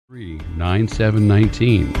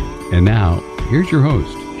9719. And now, here's your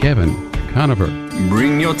host, Kevin Conover.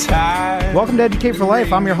 Bring your tide. Welcome to Educate for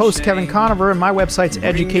Life. I'm your host, Kevin Conover, and my website's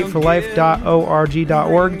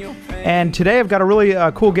educateforlife.org.org. And today I've got a really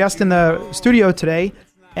cool guest in the studio today,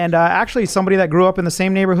 and actually somebody that grew up in the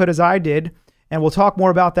same neighborhood as I did, and we'll talk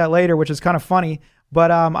more about that later, which is kind of funny.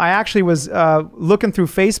 But I actually was looking through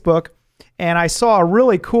Facebook, and I saw a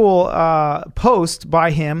really cool post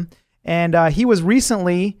by him, and he was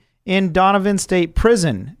recently in Donovan State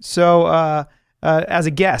Prison. So as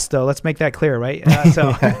a guest, though, let's make that clear, right?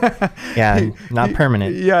 Yeah, not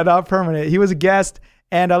permanent. Yeah, not permanent. He was a guest.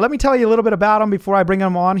 And let me tell you a little bit about him before I bring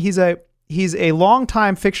him on. He's a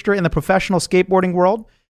longtime fixture in the professional skateboarding world.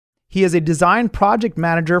 He is a design project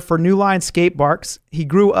manager for New Line Skate Parks. He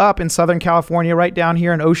grew up in Southern California, right down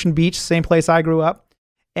here in Ocean Beach, same place I grew up.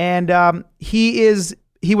 And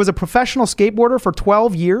he was a professional skateboarder for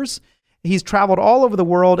 12 years. He's traveled all over the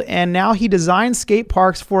world, and now he designs skate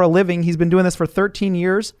parks for a living. He's been doing this for 13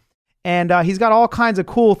 years, and he's got all kinds of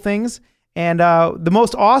cool things. And the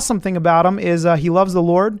most awesome thing about him is he loves the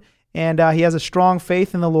Lord, and he has a strong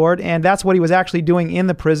faith in the Lord, and that's what he was actually doing in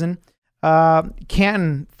the prison.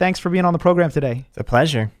 Canton, thanks for being on the program today. It's a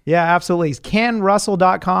pleasure. Yeah, absolutely. He's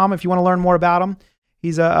CantonRussell.com if you want to learn more about him.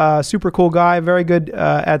 He's a super cool guy, very good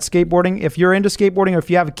at skateboarding. If you're into skateboarding, or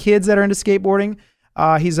if you have kids that are into skateboarding,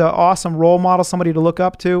 he's an awesome role model, somebody to look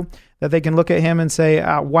up to, that they can look at him and say,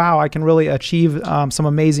 wow, I can really achieve some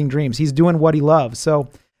amazing dreams. He's doing what he loves. So,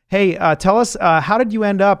 hey, tell us, how did you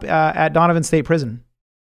end up at Donovan State Prison?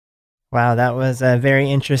 Wow, that was very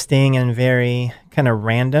interesting and very kind of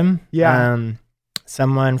random. Yeah.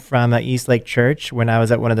 Someone from East Lake Church, when I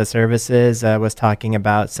was at one of the services, was talking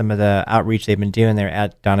about some of the outreach they've been doing there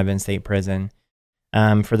at Donovan State Prison.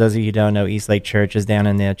 For those of you who don't know, East Lake Church is down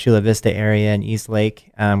in the Chula Vista area in East Lake,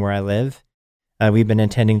 where I live. We've been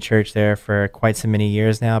attending church there for quite so many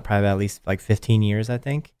years now, probably at least like 15 years, I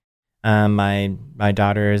think. My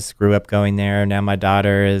daughters grew up going there. Now my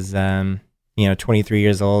daughter is 23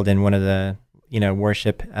 years old, and one of the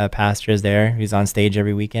worship pastors there who's on stage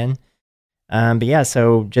every weekend. But yeah,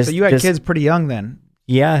 so you had kids pretty young then.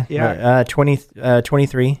 Yeah.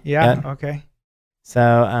 23. Yeah. Okay.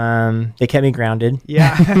 So they kept me grounded.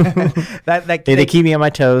 Yeah. They keep me on my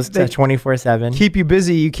toes 24/7. Keep you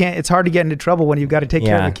busy. You can't. It's hard to get into trouble when you've got to take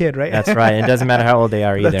care of a kid, right? That's right. It doesn't matter how old they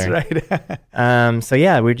are either. That's right. So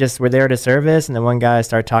yeah, we're there to service, and then one guy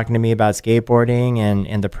started talking to me about skateboarding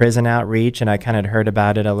and the prison outreach, and I kind of heard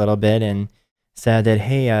about it a little bit and said that,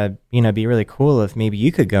 hey, it'd be really cool if maybe you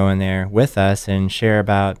could go in there with us and share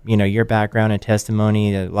about, your background and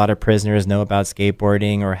testimony. A lot of prisoners know about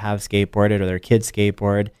skateboarding or have skateboarded or their kids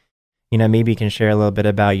skateboard. Maybe you can share a little bit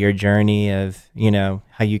about your journey of,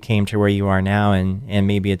 how you came to where you are now, and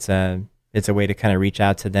maybe it's a way to kind of reach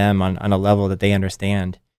out to them on a level that they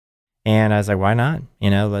understand. And I was like, why not?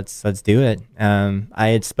 Let's do it. I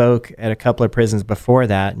had spoke at a couple of prisons before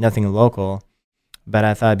that, nothing local, but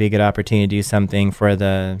I thought it'd be a good opportunity to do something for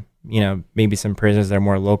the, maybe some prisoners that are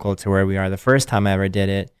more local to where we are. The first time I ever did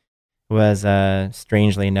it was,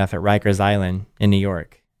 strangely enough, at Rikers Island in New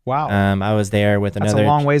York. Wow. I was there with another... That's a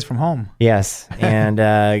long ways from home. Yes. And,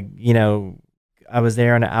 I was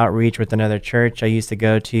there on an outreach with another church I used to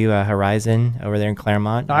go to, Horizon, over there in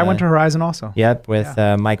Claremont. I went to Horizon also. Yep, with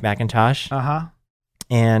Mike McIntosh. Uh-huh.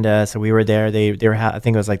 And so we were there. They were I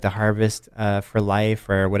think it was like the Harvest for Life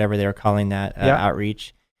or whatever they were calling that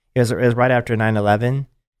outreach. It was right after 9/11,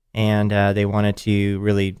 and they wanted to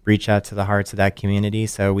really reach out to the hearts of that community.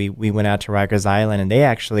 So we went out to Rikers Island, and they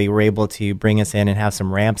actually were able to bring us in and have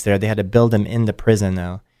some ramps there. They had to build them in the prison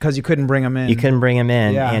though, because you couldn't bring them in. You couldn't bring them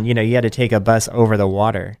in, and you had to take a bus over the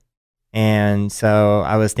water. And so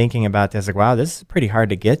I was thinking about this, like, wow, this is pretty hard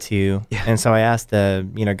to get to. Yeah. And so I asked the,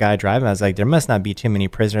 guy driving, I was like, there must not be too many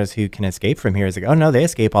prisoners who can escape from here. He's like, oh no, they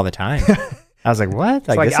escape all the time. I was like, what? It's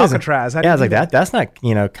like Alcatraz. I was like, that's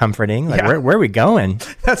not, comforting. Like, where are we going?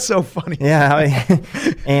 That's so funny. Yeah.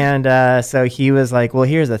 And so he was like, well,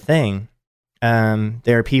 here's the thing.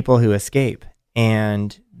 There are people who escape,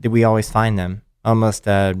 and we always find them almost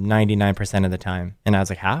 99% of the time. And I was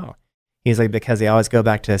like, how? He's like, because they always go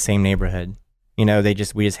back to the same neighborhood. We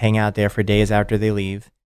just hang out there for days after they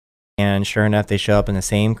leave. And sure enough, they show up in the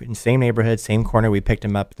same neighborhood, same corner we picked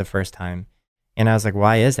them up the first time. And I was like,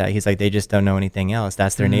 why is that? He's like, they just don't know anything else.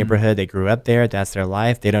 That's their neighborhood. They grew up there. That's their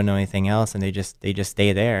life. They don't know anything else. And they just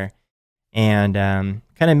stay there. And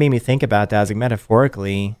kind of made me think about that. I was like,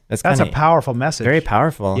 metaphorically, that's a powerful message. Very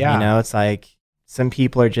powerful. Yeah. It's like, some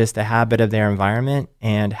people are just a habit of their environment,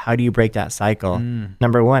 and how do you break that cycle?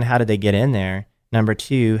 Number one, how did they get in there? Number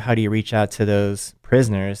two, how do you reach out to those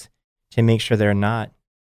prisoners to make sure they're not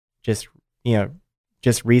just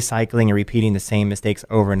recycling and repeating the same mistakes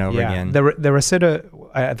over and over again.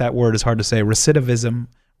 The that word is hard to say. Recidivism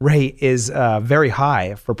rate is very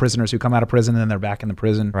high for prisoners who come out of prison and then they're back in the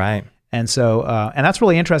prison. Right. And so, and that's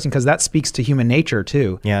really interesting because that speaks to human nature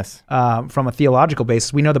too. Yes. From a theological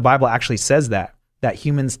basis, we know the Bible actually says that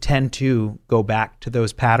humans tend to go back to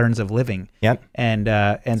those patterns of living. Yep. And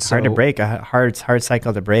it's so hard to break, a hard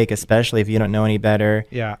cycle to break, especially if you don't know any better.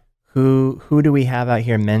 Yeah. Who do we have out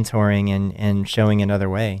here mentoring and showing another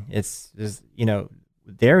way? It's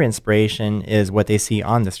their inspiration is what they see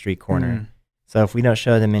on the street corner. Mm. So if we don't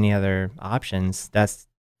show them any other options, that's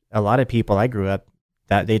a lot of people I grew up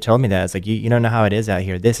that they told me that. It's like, you don't know how it is out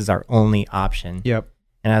here. This is our only option. Yep.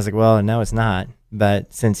 And I was like, well, no, it's not.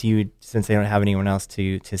 But since they don't have anyone else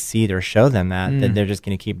to see it or show them that, then they're just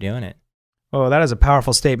going to keep doing it. Oh, that is a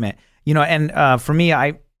powerful statement. And for me,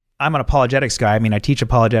 I'm an apologetics guy. I mean, I teach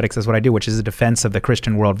apologetics. That's what I do, which is a defense of the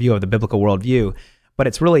Christian worldview, of the biblical worldview. But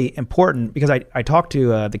it's really important because I talk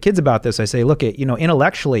to the kids about this. I say, look,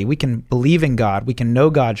 intellectually, we can believe in God. We can know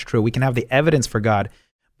God's true. We can have the evidence for God.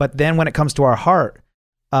 But then when it comes to our heart,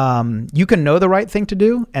 you can know the right thing to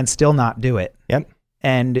do and still not do it. Yep.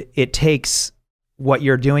 And it takes what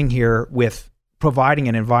you're doing here with providing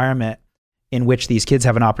an environment in which these kids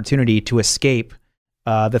have an opportunity to escape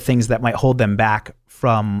the things that might hold them back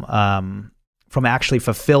from actually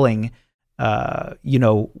fulfilling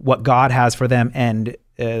what God has for them and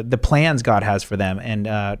the plans God has for them,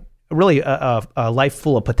 and really a life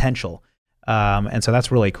full of potential. And so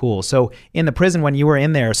that's really cool. So in the prison, when you were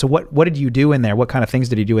in there, so what did you do in there? What kind of things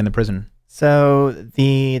did you do in the prison? So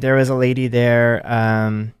there was a lady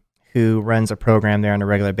there who runs a program there on a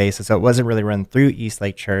regular basis. So it wasn't really run through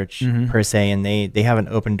Eastlake Church per se, and they have an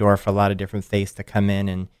open door for a lot of different faiths to come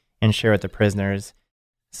in and share with the prisoners.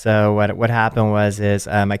 So what happened was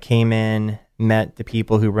I came in, met the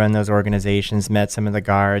people who run those organizations, met some of the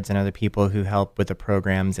guards and other people who help with the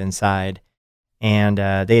programs inside, and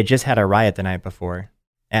they had just had a riot the night before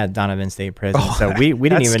at Donovan State Prison. Oh, so we didn't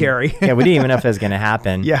that's even scary. Yeah, we didn't even know if it was going to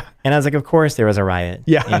happen. Yeah. And I was like, of course there was a riot.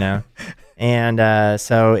 Yeah. And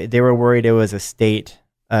so they were worried it was a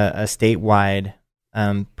statewide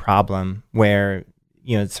problem where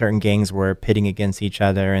certain gangs were pitting against each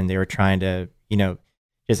other, and they were trying to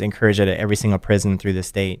just encourage it at every single prison through the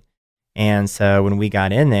state. And so when we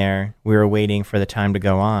got in there, we were waiting for the time to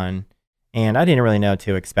go on, and I didn't really know what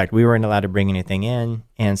to expect. We weren't allowed to bring anything in,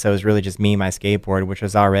 and so it was really just me and my skateboard, which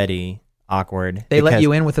was already awkward. They let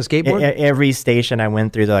you in with a skateboard? Every station I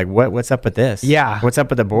went through, they're like, what's up with this? Yeah. What's up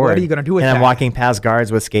with the board? What are you going to do with that? And I'm walking past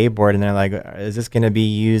guards with skateboard, and they're like, is this going to be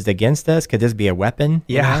used against us? Could this be a weapon?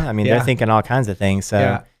 Yeah. I mean, they're thinking all kinds of things.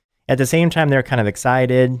 So at the same time, they're kind of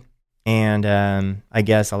excited. And I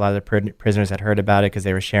guess a lot of the prisoners had heard about it because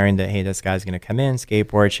they were sharing that, hey, this guy's going to come in,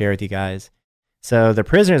 skateboard, share with you guys. So the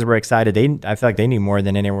prisoners were excited. I feel like they knew more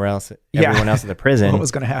than everyone else at the prison. What was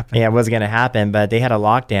going to happen? Yeah, what was going to happen. But they had a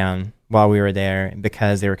lockdown while we were there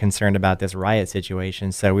because they were concerned about this riot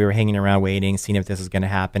situation. So we were hanging around waiting, seeing if this was going to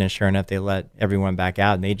happen. And sure enough, they let everyone back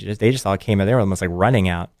out. And they just all came out. They were almost like running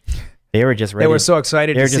out. They were just ready. They were so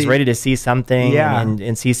excited. They were just ready to see something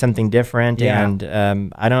and see something different. Yeah.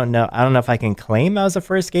 And I don't know if I can claim I was the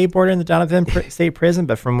first skateboarder in the Donovan State Prison,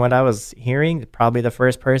 but from what I was hearing, probably the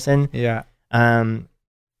first person. Yeah.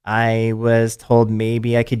 I was told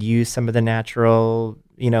maybe I could use some of the natural,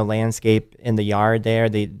 landscape in the yard there.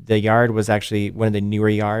 The yard was actually one of the newer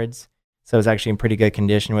yards. So it was actually in pretty good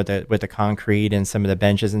condition with the concrete and some of the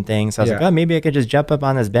benches and things. So I was like, oh, maybe I could just jump up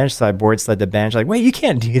on this bench. So I board slid the bench. Like, wait, you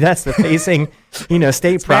can't do that. That's the facing,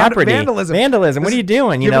 state property. Vandalism. What are you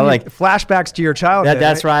doing? Flashbacks to your childhood.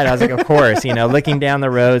 That's right. I was like, of course, looking down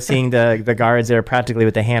the road, seeing the guards there practically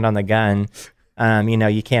with the hand on the gun.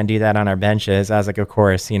 You can't do that on our benches. I was like, of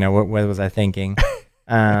course, what was I thinking?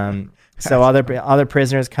 So other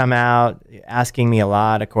prisoners come out asking me a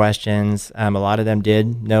lot of questions. A lot of them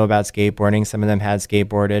did know about skateboarding. Some of them had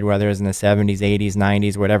skateboarded, whether it was in the 70s, 80s,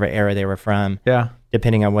 90s, whatever era they were from,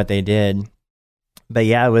 depending on what they did. But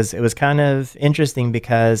yeah, it was kind of interesting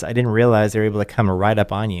because I didn't realize they were able to come right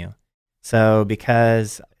up on you. So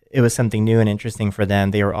because it was something new and interesting for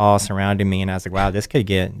them, they were all surrounding me, and I was like, wow, this could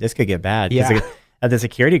get bad. Yeah. The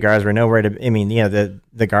security guards were nowhere to,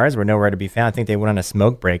 the guards were nowhere to be found. I think they went on a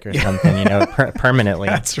smoke break or something, permanently.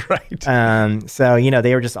 That's right. So,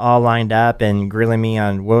 they were just all lined up and grilling me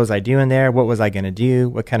on what was I doing there? What was I going to do?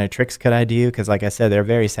 What kind of tricks could I do? Because like I said, they're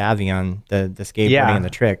very savvy on the skateboarding and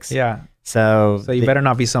the tricks. Yeah. So you better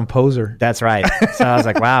not be some poser. That's right. So I was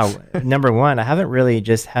like, wow, number one, I haven't really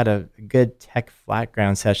just had a good tech flat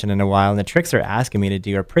ground session in a while. And the tricks they're asking me to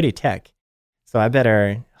do are pretty tech. So I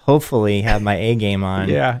better hopefully have my A game on.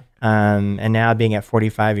 Yeah. And now being at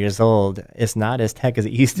 45 years old, it's not as tech as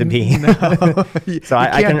it used to be. No. So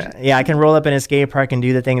I can roll up in a skate park and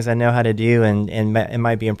do the things I know how to do, and it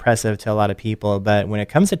might be impressive to a lot of people. But when it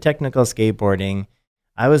comes to technical skateboarding,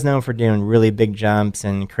 I was known for doing really big jumps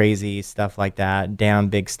and crazy stuff like that, down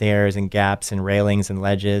big stairs and gaps and railings and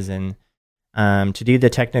ledges. And to do the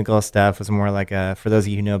technical stuff was more like for those of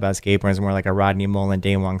you who know about skateboarding, it's more like a Rodney Mullen,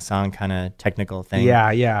 Dae Wong Song kind of technical thing.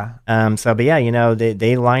 Yeah. But yeah,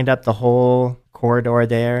 they lined up the whole corridor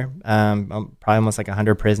there, probably almost like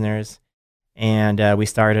 100 prisoners. And we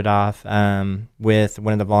started off with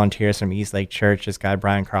one of the volunteers from East Lake Church, this guy,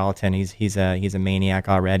 Brian Carlton. He's a maniac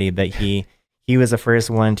already, but he was the first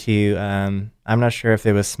one to, I'm not sure if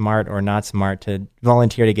it was smart or not smart, to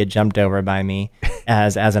volunteer to get jumped over by me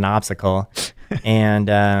as an obstacle.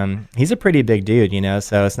 And he's a pretty big dude,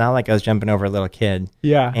 so it's not like I was jumping over a little kid.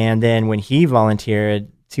 Yeah. And then when he volunteered,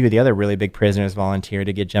 two of the other really big prisoners volunteered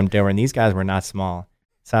to get jumped over, and these guys were not small.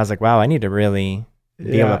 So I was like, wow, I need to really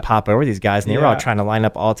be able to pop over these guys. And they were all trying to line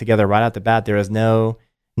up all together right out the bat. There was no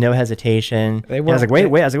hesitation. I was like, wait,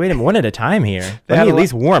 I was like, wait a minute, one at a time here. Let me at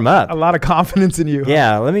least warm up. A lot of confidence in you.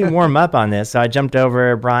 Yeah, let me warm up on this. So I jumped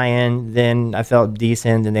over Brian, then I felt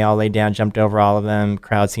decent, and they all laid down, jumped over all of them.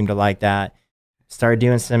 Crowd seemed to like that. Started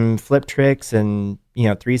doing some flip tricks and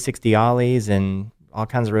 360 ollies and all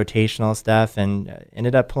kinds of rotational stuff, and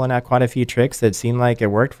ended up pulling out quite a few tricks that seemed like it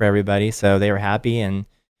worked for everybody. So they were happy and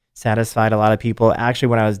satisfied a lot of people. Actually,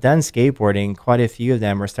 when I was done skateboarding, quite a few of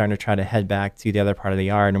them were starting to try to head back to the other part of the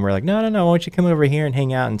yard, and we're like, no, why don't you come over here and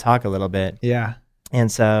hang out and talk a little bit? Yeah.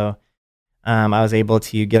 And so I was able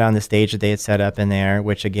to get on the stage that they had set up in there,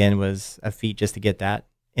 which again was a feat just to get that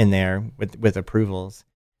in there with approvals.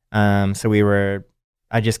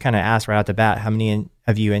 I just kind of asked right out the bat, how many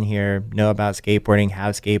of you in here know about skateboarding,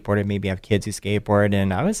 have skateboarded, maybe have kids who skateboard?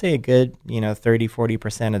 And I would say a good,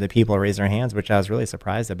 30-40% of the people raised their hands, which I was really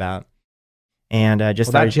surprised about. And that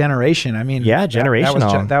generation, I mean, yeah,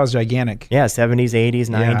 generational. That was gigantic. Yeah, 70s, 80s,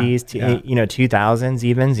 90s, 2000s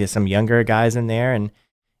even, some younger guys in there. And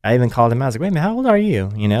I even called them out. I was like, wait a minute, how old are you?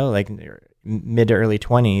 Like mid to early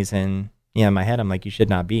 20s. And in my head, I'm like, you should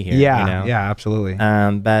not be here. Yeah, yeah, absolutely.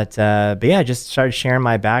 But yeah, I just started sharing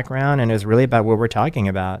my background, and it was really about what we're talking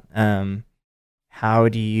about. How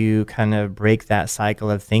do you kind of break that cycle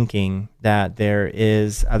of thinking that there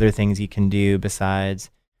is other things you can do besides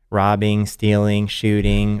robbing, stealing,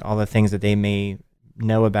 shooting, all the things that they may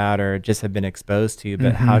know about or just have been exposed to,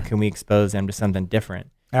 but how can we expose them to something different?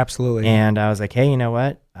 Absolutely. And I was like, hey, you know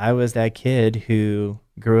what? I was that kid who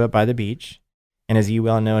grew up by the beach. And as you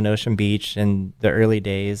well know, in Ocean Beach in the early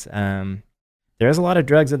days, there's a lot of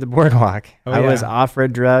drugs at the boardwalk. I was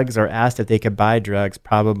offered drugs or asked if they could buy drugs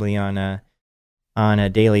probably on a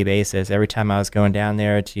daily basis. Every time I was going down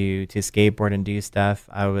there to skateboard and do stuff,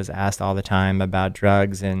 I was asked all the time about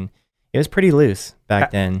drugs, and it was pretty loose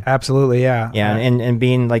back then. Absolutely, yeah. Yeah, and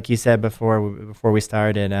being, like you said before we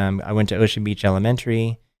started, I went to Ocean Beach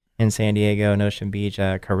Elementary in San Diego and Ocean Beach,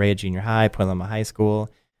 Correa Junior High, Point High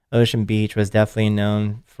School. Ocean Beach was definitely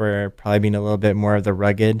known for probably being a little bit more of the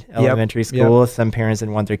rugged elementary school. Yep. Some parents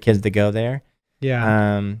didn't want their kids to go there.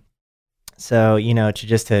 Yeah. So,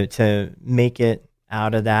 to make it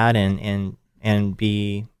out of that and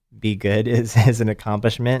be good is an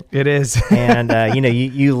accomplishment. It is. And,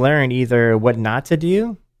 you learn either what not to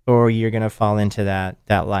do or you're going to fall into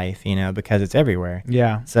that life, because it's everywhere.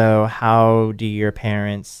 Yeah. So how do your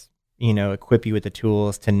parents, equip you with the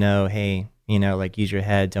tools to know, hey, use your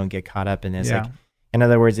head, don't get caught up in this. Yeah. Like, in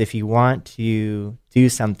other words, if you want to do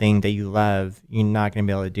something that you love, you're not going to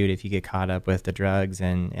be able to do it if you get caught up with the drugs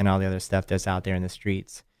and all the other stuff that's out there in the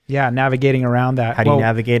streets. Yeah, navigating around that. How do you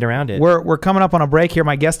navigate around it? We're coming up on a break here.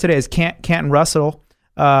 My guest today is Canton Russell,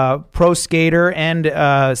 pro skater and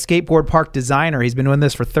skateboard park designer. He's been doing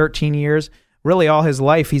this for 13 years. Really all his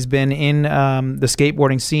life he's been in the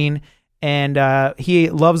skateboarding scene, and he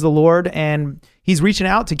loves the Lord, and he's reaching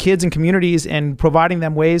out to kids and communities and providing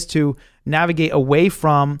them ways to navigate away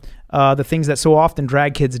from the things that so often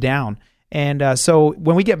drag kids down. And so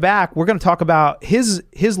when we get back, we're going to talk about his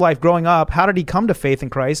life growing up. How did he come to faith in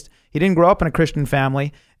Christ? He didn't grow up in a Christian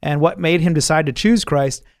family, and what made him decide to choose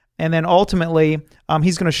Christ. And then ultimately,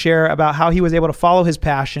 he's going to share about how he was able to follow his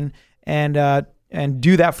passion and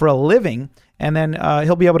do that for a living. And then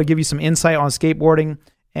he'll be able to give you some insight on skateboarding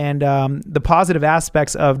and the positive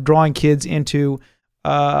aspects of drawing kids into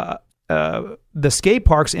the skate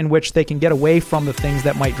parks in which they can get away from the things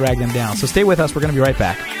that might drag them down. So stay with us. We're going to be right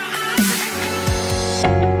back.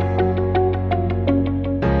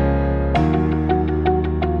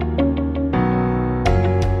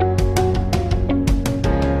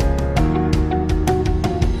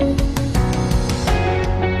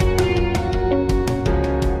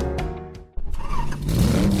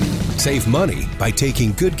 Save money by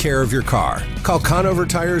taking good care of your car. Call Conover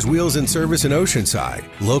Tires Wheels and Service in Oceanside.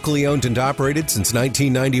 Locally owned and operated since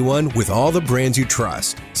 1991 with all the brands you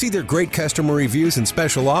trust. See their great customer reviews and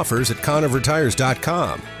special offers at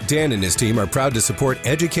ConoverTires.com. Dan and his team are proud to support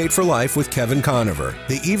Educate for Life with Kevin Conover.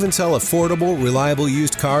 They even sell affordable, reliable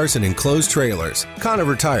used cars and enclosed trailers.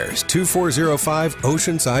 Conover Tires, 2405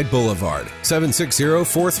 Oceanside Boulevard,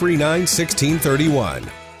 760-439-1631.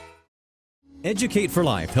 Educate for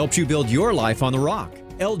Life helps you build your life on the rock.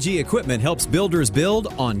 LG Equipment helps builders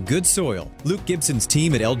build on good soil. Luke Gibson's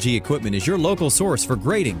team at LG Equipment is your local source for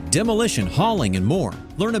grading, demolition, hauling, and more.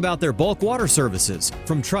 Learn about their bulk water services,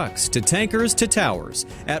 from trucks to tankers to towers,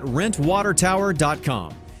 at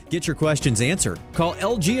rentwatertower.com. Get your questions answered. Call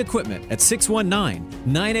LG Equipment at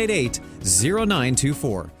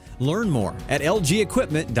 619-988-0924. Learn more at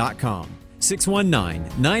lgequipment.com.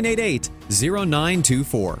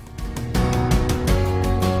 619-988-0924.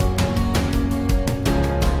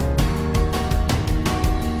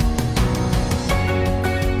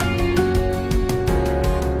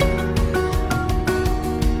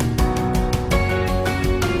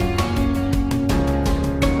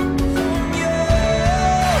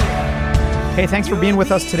 Hey, thanks for being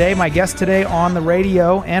with us today. My guest today on the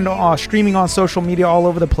radio and streaming on social media all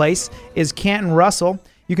over the place is Canton Russell.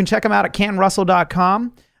 You can check him out at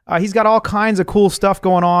cantonrussell.com. He's got all kinds of cool stuff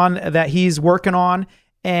going on that he's working on,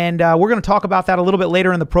 and we're going to talk about that a little bit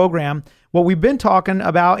later in the program. What we've been talking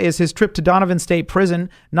about is his trip to Donovan State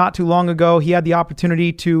Prison. Not too long ago, he had the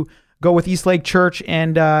opportunity to go with East Lake Church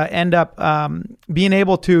and end up being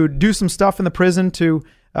able to do some stuff in the prison to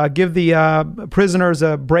give the prisoners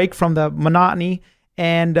a break from the monotony,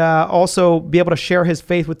 and also be able to share his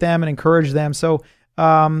faith with them and encourage them. So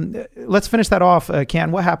let's finish that off,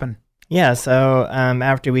 Ken. What happened? Yeah, so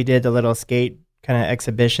after we did the little skate kind of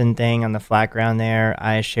exhibition thing on the flat ground there,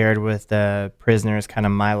 I shared with the prisoners kind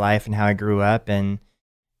of my life and how I grew up, and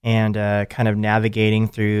kind of navigating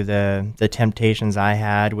through the temptations I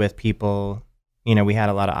had with people. You know, we had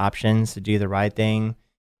a lot of options to do the right thing,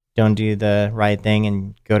 don't do the right thing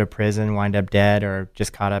and go to prison, wind up dead, or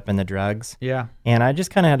just caught up in the drugs. Yeah. And I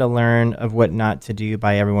just kind of had to learn of what not to do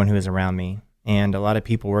by everyone who was around me. And a lot of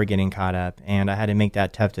people were getting caught up. And I had to make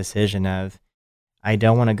that tough decision of, I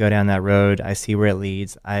don't want to go down that road. I see where it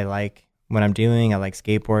leads. I like what I'm doing. I like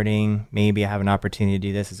skateboarding. Maybe I have an opportunity to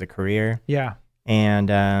do this as a career. Yeah. And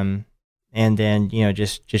then, you know,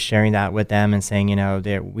 just sharing that with them and saying, you know,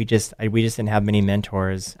 we just didn't have many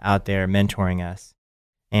mentors out there mentoring us.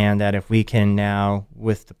 And that if we can now,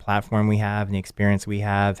 with the platform we have and the experience we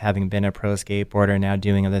have, having been a pro skateboarder, now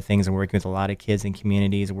doing other things and working with a lot of kids and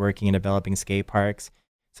communities, working and developing skate parks,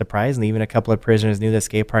 surprisingly, even a couple of prisoners knew the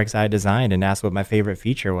skate parks I designed and asked what my favorite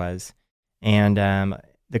feature was. And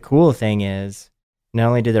the cool thing is, not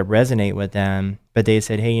only did it resonate with them, but they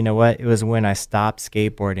said, hey, you know what? It was when I stopped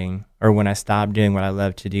skateboarding or when I stopped doing what I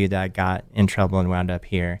love to do that I got in trouble and wound up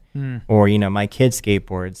here. Or, you know, my kids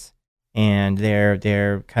skateboards, and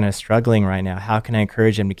they're kind of struggling right now. How can I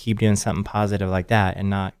encourage them to keep doing something positive like that and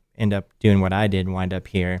not end up doing what I did and wind up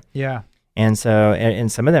here? Yeah. And so,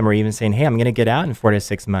 and some of them were even saying, hey, I'm going to get out in 4 to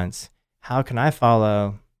 6 months. How can I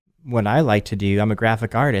follow what I like to do? I'm a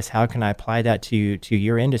graphic artist. How can I apply that to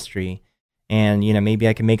your industry? And, you know, maybe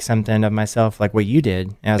I can make something of myself like what you did.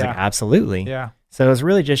 And I was like, absolutely. Yeah. So it was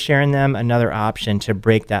really just sharing them another option to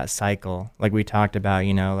break that cycle. Like we talked about,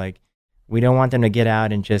 you know, like we don't want them to get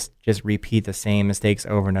out and just repeat the same mistakes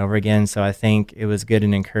over and over again. So I think it was good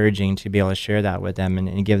and encouraging to be able to share that with them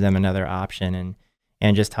and give them another option.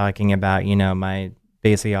 And just talking about, you know,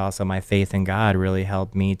 basically also my faith in God really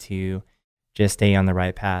helped me to just stay on the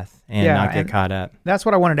right path and not get caught up. That's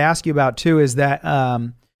what I wanted to ask you about too, is that,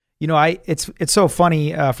 you know, it's so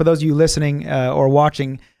funny for those of you listening or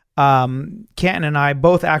watching. Canton and I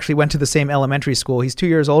both actually went to the same elementary school. He's 2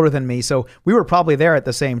 years older than me, so we were probably there at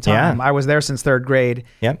the same time. Yeah. I was there since third grade.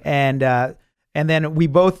 Yep. And then we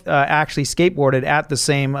both actually skateboarded at the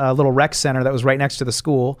same little rec center that was right next to the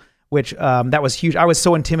school, which that was huge. I was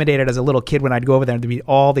so intimidated as a little kid when I'd go over there and there'd be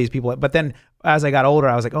all these people. But then as I got older,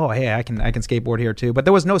 I was like, oh, hey, I can skateboard here too. But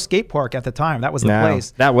there was no skate park at the time. That was the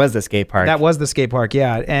place. That was the skate park. That was the skate park,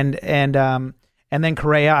 yeah. And then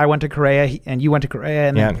Correa, I went to Correa, and you went to Correa,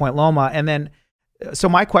 and then Point Loma, and then. So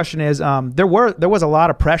my question is, there was a lot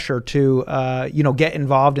of pressure to you know, get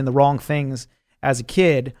involved in the wrong things as a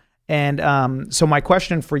kid, and so my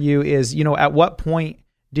question for you is, you know, at what point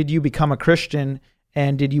did you become a Christian,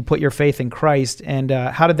 and did you put your faith in Christ, and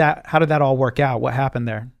how did that all work out? What happened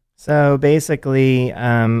there? So basically,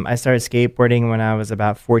 I started skateboarding when I was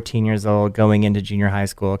about 14 years old, going into junior high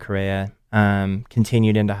school, Correa.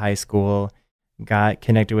 Continued into high school. got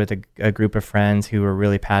connected with a group of friends who were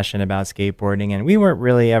really passionate about skateboarding, and we weren't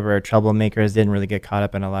really ever troublemakers, didn't really get caught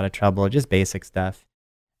up in a lot of trouble, just basic stuff.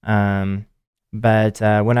 But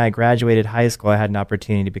when I graduated high school, I had an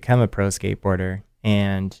opportunity to become a pro skateboarder,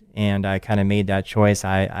 and I kind of made that choice.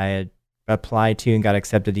 I had applied to and got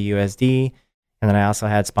accepted to USD, and then I also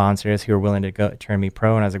had sponsors who were willing to turn me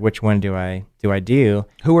pro, and I was like, which one do I do?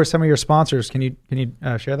 Who were some of your sponsors? Can you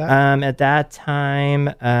share that? At that time,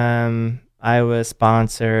 I was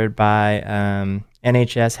sponsored by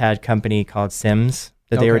NHS had a company called Sims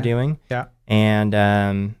that they were doing. Yeah.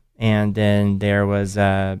 And then there was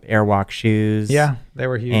Airwalk shoes. Yeah, they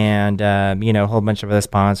were huge. And a whole bunch of other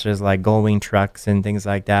sponsors like Gullwing trucks and things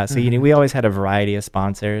like that. So we always had a variety of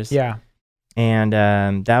sponsors. Yeah. And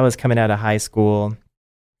that was coming out of high school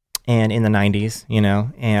and in the 90s,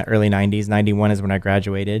 and early 90s. 91 is when I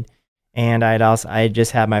graduated. And I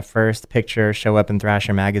just had my first picture show up in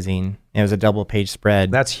Thrasher magazine. It was a double page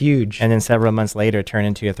spread. That's huge. And then several months later, it turned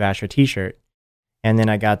into a Thrasher t-shirt. And then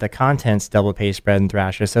I got the contents double page spread in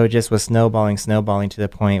Thrasher. So it just was snowballing to the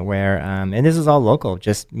point where, and this is all local,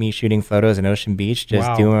 just me shooting photos in Ocean Beach,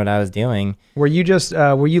 just doing what I was doing. Were you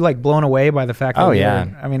like blown away by the fact that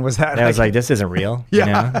was that? I was like, this isn't real.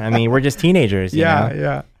 Yeah. I mean, we're just teenagers. You know?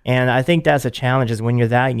 Yeah. And I think that's a challenge is when you're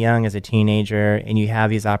that young as a teenager and you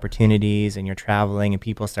have these opportunities and you're traveling and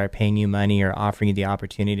people start paying you money or offering you the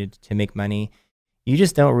opportunity to make money, you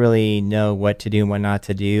just don't really know what to do and what not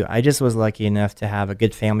to do. I just was lucky enough to have a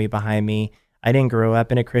good family behind me. I didn't grow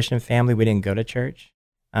up in a Christian family. We didn't go to church.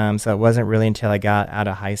 So it wasn't really until I got out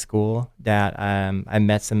of high school that I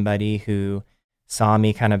met somebody who saw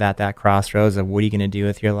me kind of at that crossroads of what are you going to do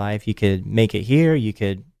with your life? You could make it here. You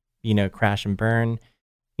could, crash and burn.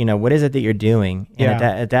 What is it that you're doing? And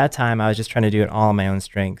at that time, I was just trying to do it all on my own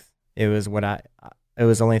strength. It was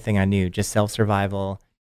the only thing I knew, just self-survival.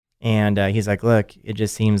 And he's like, look, it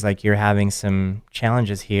just seems like you're having some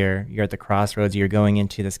challenges here. You're at the crossroads. You're going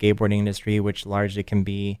into the skateboarding industry, which largely can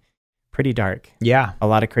be pretty dark. Yeah. A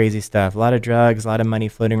lot of crazy stuff, a lot of drugs, a lot of money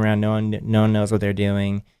floating around. No one knows what they're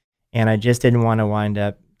doing. And I just didn't want to wind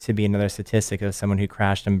up to be another statistic of someone who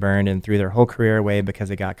crashed and burned and threw their whole career away because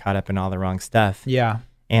they got caught up in all the wrong stuff. Yeah.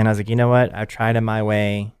 And I was like, you know what? I've tried it my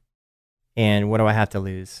way, and what do I have to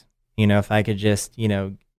lose? If I could just,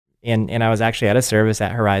 and I was actually at a service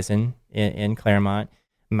at Horizon in Claremont.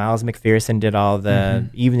 Miles McPherson did all the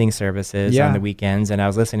evening services on the weekends, and I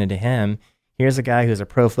was listening to him. Here's a guy who's a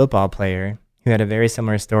pro football player who had a very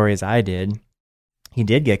similar story as I did. He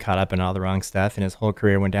did get caught up in all the wrong stuff, and his whole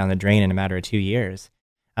career went down the drain in a matter of 2 years.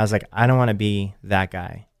 I was like, I don't want to be that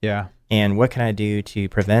guy. Yeah. And what can I do to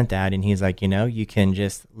prevent that? And he's like, you can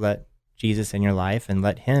just let Jesus in your life and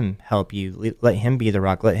let him help you. Let him be the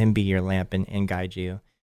rock. Let him be your lamp and guide you.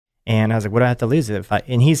 And I was like, what do I have to lose?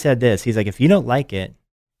 And he said this. He's like, if you don't like it,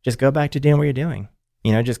 just go back to doing what you're doing.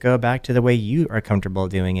 Just go back to the way you are comfortable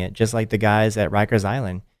doing it. Just like the guys at Rikers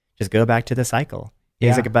Island. Just go back to the cycle. Yeah.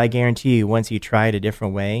 He's like, but I guarantee you, once you try it a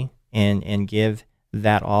different way and give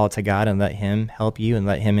that all to God and let him help you and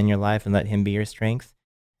let him in your life and let him be your strength,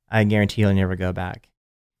 I guarantee you'll never go back.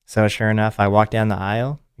 So sure enough, I walked down the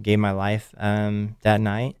aisle, gave my life that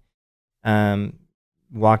night,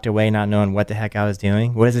 walked away not knowing what the heck I was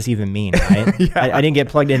doing. What does this even mean, right? I didn't get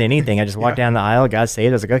plugged into anything. I just walked down the aisle, got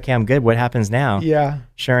saved. I was like, okay, I'm good. What happens now? Yeah.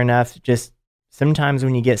 Sure enough, just sometimes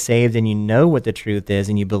when you get saved and you know what the truth is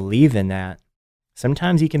and you believe in that,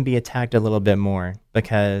 sometimes you can be attacked a little bit more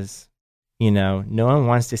because no one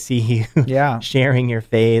wants to see you sharing your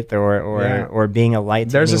faith or being a light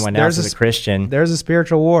to anyone else as a Christian. There's a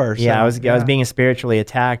spiritual war. So, I was being spiritually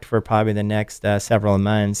attacked for probably the next several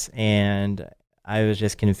months, and I was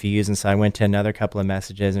just confused. And so I went to another couple of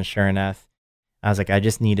messages, and sure enough, I was like, I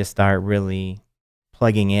just need to start really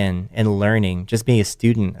plugging in and learning, just being a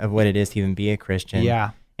student of what it is to even be a Christian.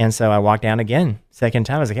 Yeah. And so I walked down again. Second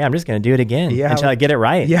time, I was like, hey, I'm just going to do it again until I get it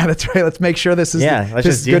right. Yeah, that's right. Let's make sure this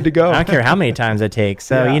is good to go. I don't care how many times it takes.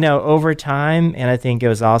 So, over time, and I think it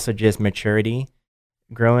was also just maturity,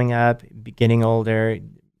 growing up, getting older,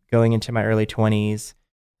 going into my early 20s,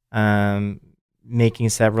 making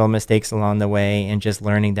several mistakes along the way, and just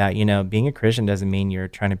learning that, being a Christian doesn't mean you're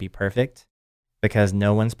trying to be perfect, because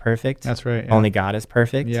no one's perfect. That's right. Yeah. Only God is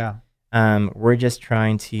perfect. Yeah. We're just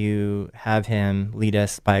trying to have him lead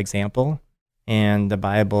us by example. And the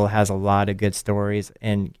Bible has a lot of good stories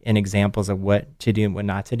and examples of what to do and what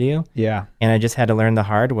not to do. Yeah. And I just had to learn the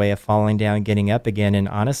hard way of falling down, getting up again. And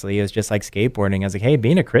honestly, it was just like skateboarding. I was like, hey,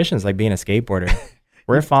 being a Christian is like being a skateboarder.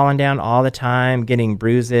 We're falling down all the time, getting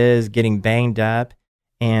bruises, getting banged up.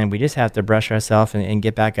 and we just have to brush ourselves and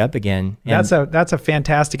get back up again. And That's a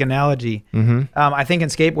fantastic analogy. I think in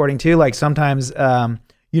skateboarding too, like sometimes,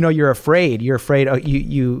 you're afraid. You're afraid.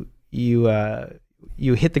 You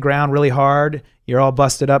hit the ground really hard. You're all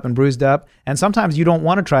busted up and bruised up, and sometimes you don't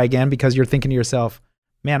want to try again because you're thinking to yourself,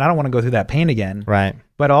 "Man, I don't want to go through that pain again." Right.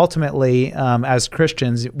 But ultimately, as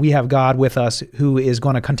Christians, we have God with us who is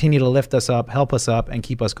going to continue to lift us up, help us up, and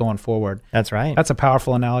keep us going forward. That's right. That's a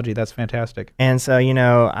powerful analogy. That's fantastic. And so,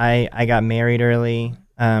 I got married early.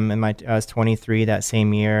 I was 23 that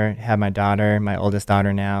same year. Had my daughter, my oldest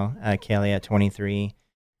daughter now, Kaylee, at 23.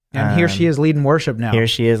 And here she is leading worship now. Here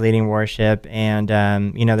she is leading worship. And,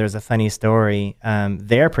 there's a funny story.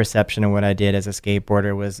 Their perception of what I did as a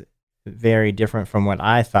skateboarder was very different from what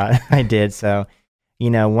I thought I did. So,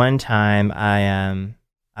 one time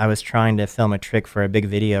I was trying to film a trick for a big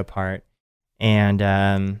video part, and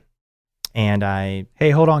I. Hey,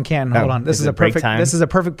 hold on, Ken. Hold on. This is a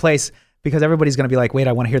perfect place because everybody's going to be like, "Wait,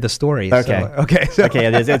 I want to hear the story." Okay. Okay.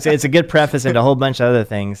 It's a good preface into a whole bunch of other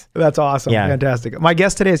things. That's awesome. Yeah. Fantastic. My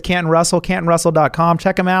guest today is Canton Russell. CantonRussell.com.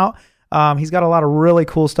 Check him out. He's got a lot of really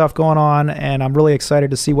cool stuff going on, and I'm really excited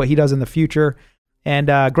to see what he does in the future.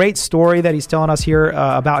 And great story that he's telling us here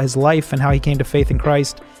about his life and how he came to faith in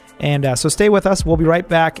Christ. And so stay with us. We'll be right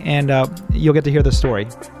back, and you'll get to hear the story.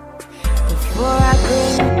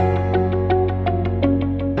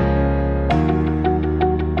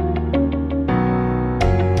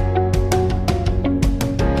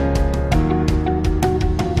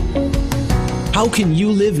 How can you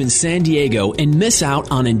live in San Diego and miss out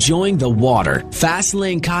on enjoying the water?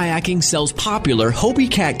 Fastlane Kayaking sells popular Hobie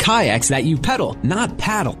Cat kayaks that you pedal, not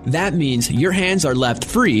paddle. That means your hands are left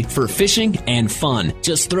free for fishing and fun.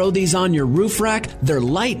 Just throw these on your roof rack. They're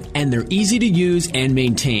light and they're easy to use and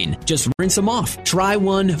maintain. Just rinse them off. Try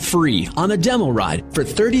one free on a demo ride. For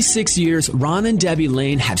 36 years, Ron and Debbie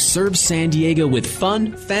Lane have served San Diego with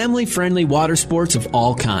fun, family-friendly water sports of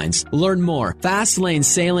all kinds. Learn more.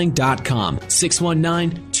 FastlaneSailing.com.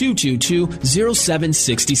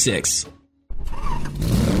 619-222-0766.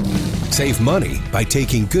 Save money by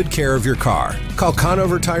taking good care of your car. Call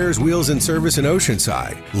Conover Tires Wheels and Service in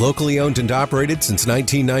Oceanside. Locally owned and operated since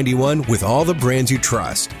 1991 with all the brands you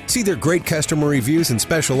trust. See their great customer reviews and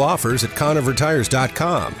special offers at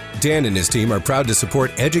ConoverTires.com. Dan and his team are proud to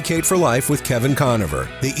support Educate for Life with Kevin Conover.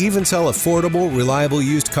 They even sell affordable, reliable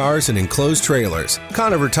used cars and enclosed trailers.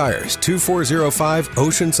 Conover Tires, 2405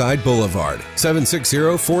 Oceanside Boulevard,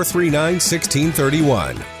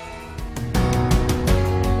 760-439-1631.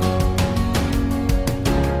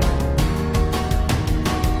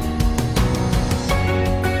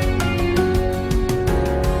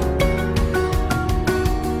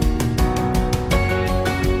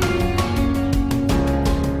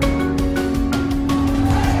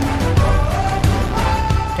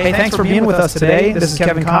 Hey, thanks for being with us today. This is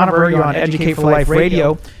Kevin Conover. You're on Educate for Life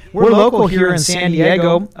Radio. We're local here in San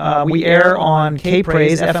Diego. We air on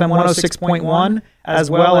K-Praise, FM 106.1, as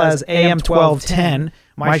well as AM 1210.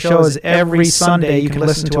 My show is every Sunday. You can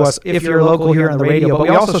listen to us if you're local here on the radio, but we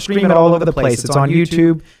also stream it all over the place. It's on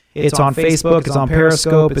YouTube. It's on Facebook. It's on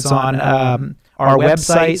Periscope. It's on our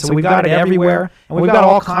website. So we've got it everywhere. And we've got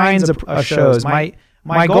all kinds of shows. My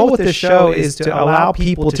goal with this show is to allow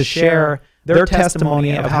people to share their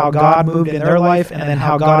testimony of how God moved in their life and then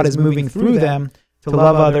how God is moving through them to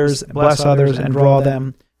love others, bless others, and draw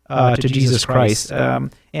them to Jesus Christ.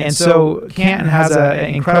 And so Canton has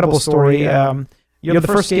an incredible story. You're the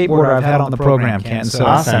first skateboarder I've had on the program, Canton. So,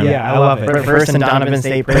 awesome. Yeah, I love it. First in Donovan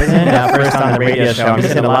State Prison, now first on the radio show. I'm just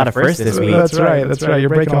hitting a lot of firsts this week. That's right. You're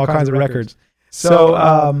breaking all kinds of records. So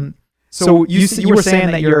you were saying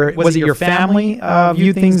that was it your family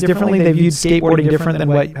viewed things differently? They viewed skateboarding different than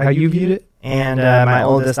how you viewed it? And my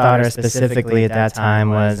oldest daughter specifically at that time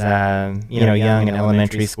was, young in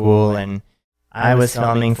elementary school, and I was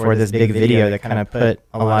filming for this big video that kind of put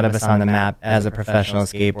a lot of us on the map as a professional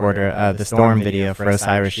skateboarder. The Storm video for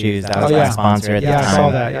Osiris Shoes. That was my sponsor at the time. I saw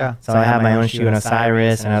that. Yeah. So I had my own shoe in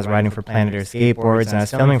Osiris, and I was riding for Planet Earth Skateboards, and I was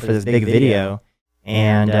filming for this big video,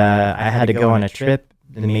 and I had to go on a trip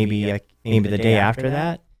maybe the day after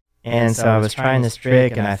that. And so I was trying this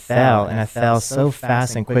trick, and I fell so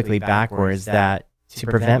fast and quickly backwards that to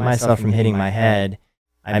prevent myself from hitting my head,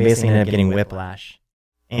 I basically ended up getting whiplash.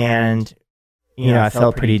 And, I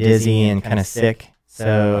felt pretty dizzy and kind of sick,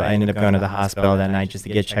 so I ended up going to the hospital that night just to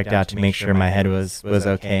get checked out to make sure my head was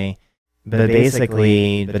okay. But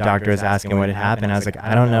basically, the doctor was asking what had happened. I was like,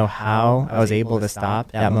 I don't know how I was able to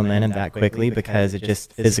stop that momentum that quickly because it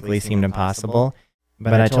just physically seemed impossible.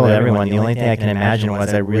 But I told everyone the only thing I can imagine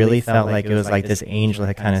was I really felt like it was like this angel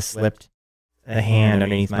had kind of slipped a hand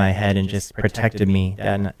underneath my head and just protected me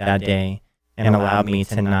that day and allowed me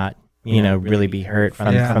to not, really be hurt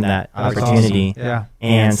from that opportunity. Awesome. Yeah.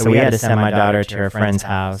 And so we had to send my daughter to her friend's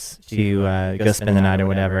house to go spend the night or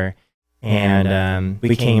whatever. And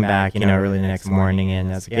we came back, early the next morning,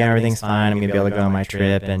 and I was like, yeah, everything's fine. I'm going to be able to go on my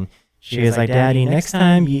trip. And she was like, Daddy, next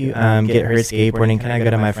time you get hurt skateboarding, can I go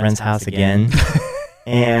to my friend's house again?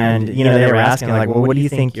 And, they were asking, like, well, what do you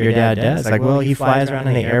think your dad does? Like, well, he flies around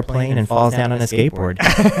in the airplane and falls down on a skateboard.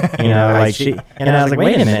 And I was like,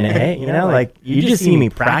 wait a minute, hey, you just see me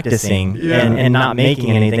practicing and not making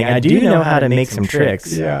anything. I do know how to make some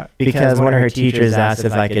tricks. Yeah. Because one of her teachers asked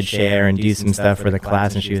if I could share and do some stuff for the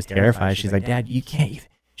class, and she was terrified. She's like, Dad, you can't even.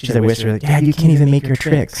 She's like, whisper, like, Dad, you can't even make your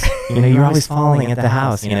tricks. You're always falling at the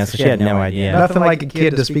house. So she had no idea. Nothing like a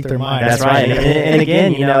kid to speak their mind. That's right. And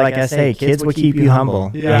again, like I say, kids will keep you humble.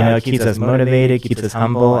 Yeah. It keeps us motivated, keeps us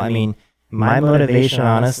humble. I mean, my motivation,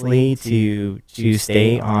 honestly, to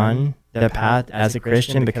stay on the path as a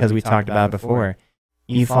Christian, because we talked about it before.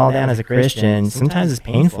 You fall down as a Christian, sometimes it's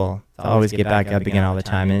painful to always get back up again all the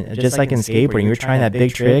time. And just like in skateboarding, you're trying that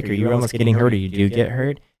big trick, or you're almost getting hurt, or you do get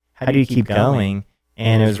hurt. How do you keep going?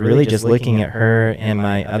 And it was really just looking at her and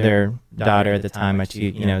my other daughter at the time, my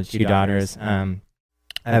two daughters. I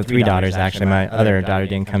have 3 daughters, actually. My other daughter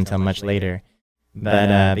didn't come till much later.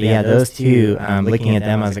 But yeah, those two, looking at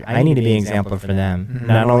them, I was like, I need to be an example for them.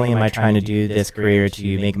 Not only am I trying to do this career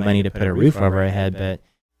to make money to put a roof over our head, but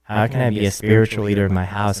how can I be a spiritual leader of my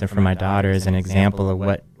house and for my daughters, an example of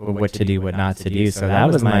what to do, what not to do. So that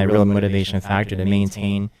was my real motivation factor, to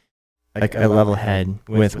maintain like a level head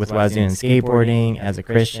with what I was doing in skateboarding as a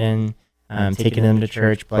Christian, taking them to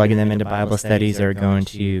church, plugging them into Bible studies, or going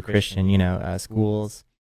to Christian, schools.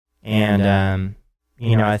 And,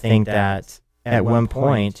 I think that at one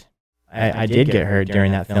point, I did get hurt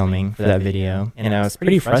during that filming for that video, and I was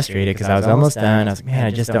pretty frustrated because I was almost done. I was like, man,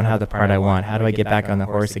 I just don't have the part I want. How do I get back on the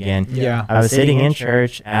horse again? Yeah. I was sitting in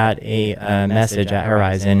church at a message at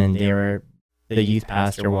Horizon, and the youth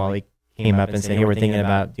pastor, Wally, came up and said, hey, we're thinking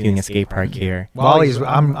about doing a skate park here. Wally's,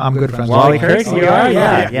 I'm good friends with Wally Kirk, you are?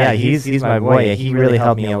 Yeah, he's my boy. He really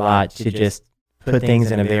helped me a lot to just put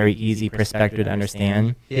things in a very easy perspective to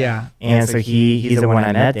understand. Yeah. And so he's the one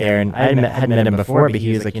I met there, and I had met him before, but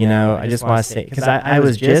he was like, I just want to say, because I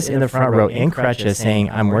was just in the front row in crutches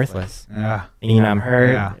saying, I'm worthless. Yeah. And, I'm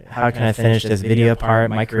hurt. Yeah. How can I finish this video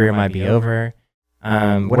part? My career might be over.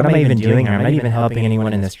 What am I even doing here? I'm not even helping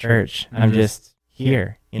anyone in this church. I'm just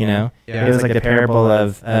here. Yeah. It was like the parable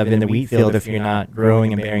of in the wheat field, if you're not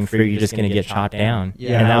growing and bearing fruit, you're just going to get chopped down.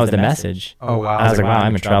 Yeah. And that was the message. Oh, wow. I was like, wow,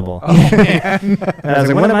 I'm in trouble. Oh, man. I was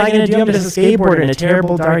like, what am I going to do? I'm just a skateboarder in a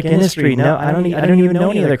terrible, dark industry. No, I don't even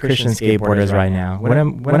know any other Christian skateboarders right now. What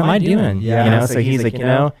am I doing? Yeah. So he's like,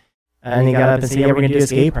 and he got up and said, yeah, we're going to do a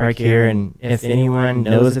skate park here, and if anyone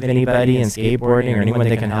knows of anybody in skateboarding or anyone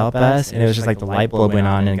that can help us, and it was just like the light bulb went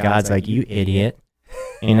on, and God's like, you idiot.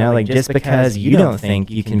 Just because you don't think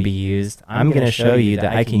you can be used, I'm going to show you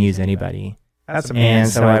that I can use anybody. That's amazing. And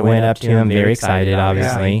so I went up to him, very excited,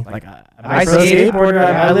 obviously. Yeah. Like, I'm a skateboarder.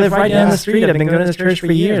 I live right down the street. I've been going to this church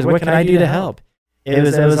for years. What can I do to help? It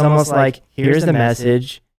was almost like, here's the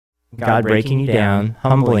message, God breaking you down,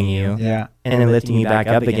 humbling you, and then lifting you back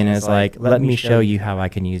up again. It's like, let me show you how I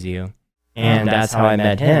can use you. And that's how I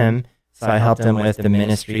met him. So I helped them with the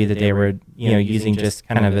ministry that they were, using just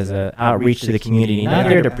kind of as a outreach to the community. Not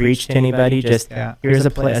there to preach to anybody, just here's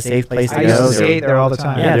a safe place to go. I used to skate there all the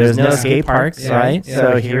time. Yeah, there's no skate parks, right?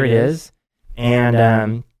 So here it is.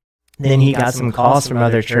 And then he got some calls from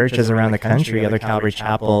other churches around the country, other Calvary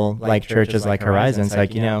Chapel-like churches like Horizon. It's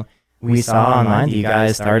like, we saw online that you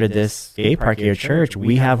guys started this skate park at your church.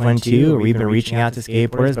 We have one too. We've been reaching out to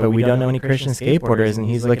skateboarders, but we don't know any Christian skateboarders. And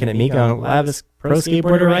he's looking at me going, well, I have this pro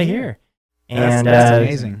skateboarder right here. And that's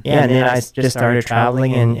amazing. Yeah, and then I just started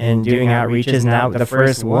traveling and doing outreaches. Now the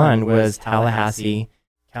first one was Tallahassee,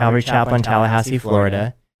 Calvary Chapel in Tallahassee,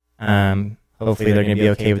 Florida. Hopefully they're going to be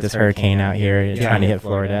okay with this hurricane out here trying to hit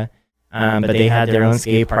Florida. But they had their own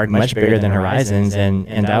skate park much bigger than Horizon's, and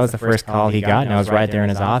that was the first call he got, and I was right there in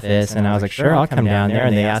his office, and I was like, sure, I'll come down there.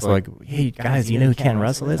 And they asked, like, hey, guys, do you know who Ken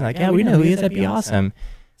Russell is? And I'm like, yeah, we know who he is. That'd be awesome.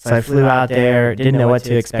 So I flew out there, didn't know what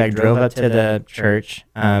to expect, drove up to the church,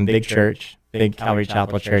 big Calvary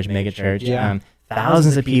Chapel church, mega church.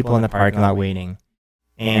 Thousands of people in the parking lot waiting.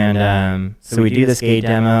 And so we do the skate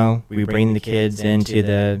demo. We bring the kids into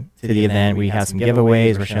the event. We have some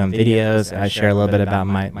giveaways. We're showing videos. I share a little bit about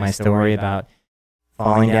my story about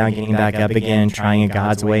falling down, getting back up again, trying it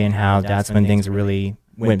God's way, and how that's when things really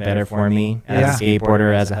went better for me as a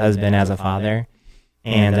skateboarder, as a husband, as a father,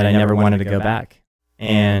 and that I never wanted to go back.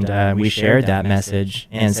 And we shared that message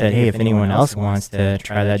and said, hey, if anyone else wants to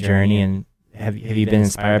try that journey and have you been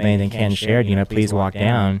inspired by anything Ken shared, please walk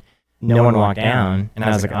down. No one walked down. And I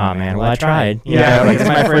was like, oh, man, well, I tried. It's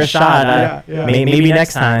my first shot. Maybe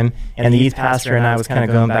next time. And the youth pastor and I was kind of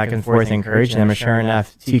going back and forth encouraging them. And sure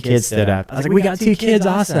enough, 2 kids stood up. I was like, we got 2 kids,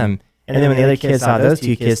 awesome. And then when the other kids saw those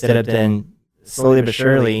 2 kids stood up, then slowly but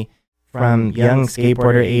surely, from young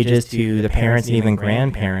skateboarder ages to the parents and even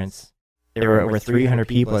grandparents, there were over 300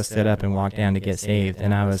 people that stood up and walked down to get saved.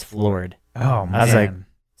 And I was floored. Oh, man. I was like,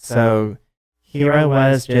 so here I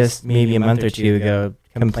was just maybe a month or 2 ago,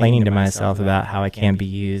 complaining to myself about how I can't be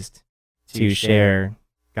used to share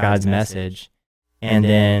God's message. And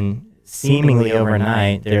then seemingly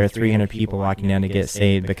overnight, there are 300 people walking down to get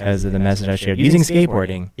saved because of the message I shared using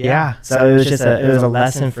skateboarding. Yeah. So it was just it was a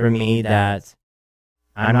lesson for me that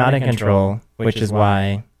I'm not in control, which is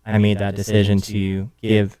why I made that decision to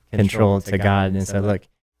give control to God and say, look,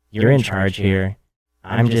 you're in charge here.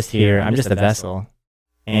 I'm just here. I'm just a vessel.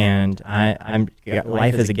 And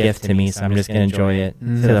life is a gift to me, so I'm just going to enjoy it to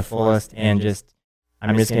the fullest, and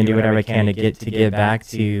I'm just going to do whatever I can to give back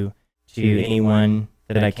to anyone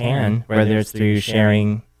that I can, whether it's through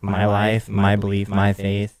sharing my life, my belief, my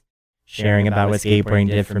faith, sharing about what skateboarding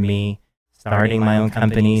did for me, starting my own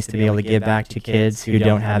companies to be able to give back to kids who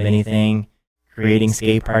don't have anything, creating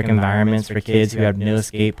skate park environments for kids who have no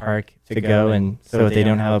skate park to go, and so if they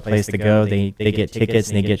don't have a place to go, they get tickets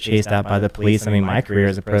and they get chased out by the police. I mean, my career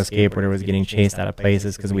as a pro skateboarder was getting chased out of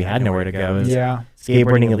places because we had nowhere to go.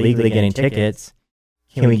 Skateboarding illegally, getting tickets.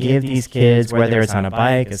 Can we give these kids, whether it's on a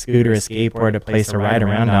bike, a scooter, a skateboard, a place to ride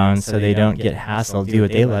around on so they don't get hassled, do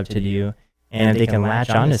what they love to do, and if they can latch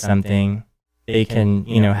onto something, they can,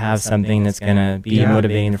 have something that's going to be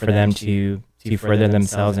motivating for them to further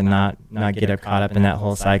themselves and not get caught up in that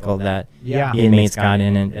whole cycle that the inmates got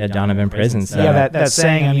in at Donovan Prison. So. Yeah, that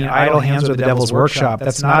saying, idle hands are the devil's workshop.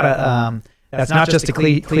 That's not just a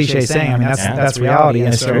cliche saying. I mean, that's reality.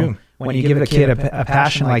 That's true. When you give a kid a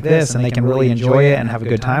passion like this and they can really enjoy it and have a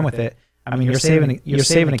good time with it, I mean, you're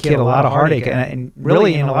saving a kid a lot of heartache, and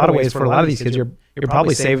really in a lot of ways for a lot of these kids, you're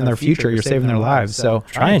probably saving their future. You're saving their lives. So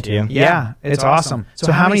trying to. Yeah, it's awesome.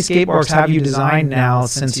 So how many skateboards have you designed now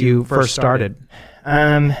since you first started?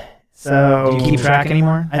 So do you keep track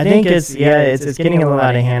anymore? I think it's getting a little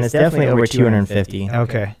out of hand. It's definitely over 250.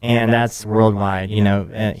 Okay. And that's worldwide.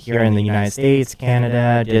 Here in the United States,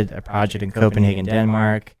 Canada, did a project in Copenhagen,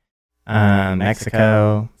 Denmark.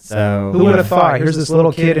 Mexico. So who would have thought? Here's this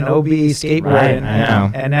little kid in OB skateboarding,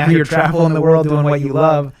 and now you're traveling the world doing what you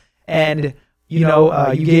love. And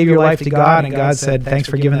you gave your life to God, and God said, "Thanks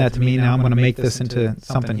for giving that to me. Now I'm going to make this into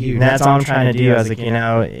something huge." And that's all I'm trying to do. I was like,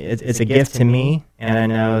 it's a gift to me, and I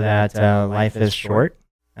know that life is short.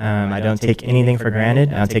 I don't take anything for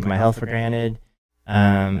granted. I don't take my health for granted.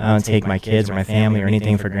 I don't take my kids or my family or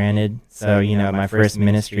anything for granted. So my first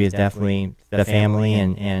ministry is definitely the family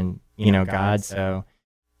and God. So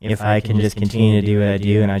if I can just continue to do what I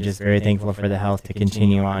do, and I'm just very thankful for the health to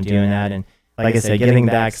continue on doing that. And like I said, giving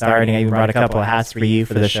back, starting, I even brought a couple of hats for you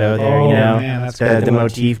for the show there, the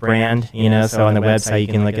Motif brand, so on the website you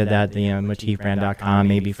can look at that, motifbrand.com,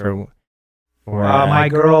 maybe for my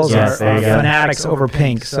girls are fanatics over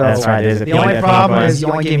pink. So that's right. The only problem is you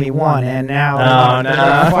only gave me one, and now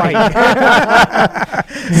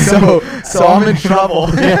so I'm in trouble.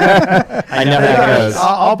 I know how that goes.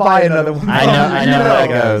 I'll buy another one. I know how that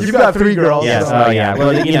goes. You've got 3 girls. Yes. So. Oh yeah.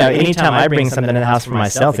 Well, anytime I bring something in the house for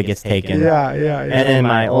myself, it gets taken. Yeah. And then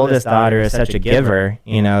my oldest daughter is such a giver.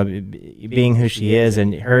 Being who she is,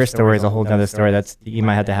 and her story is a whole other story. You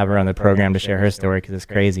might have to have her on the program to share her story because it's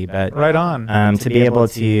crazy. But right on. To be able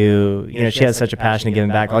to, she has such a passion to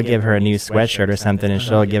giving back. I'll give her a new sweatshirt or something, and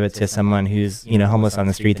she'll give it to someone who's, homeless on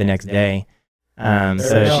the street the next day.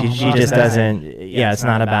 So she just doesn't. It's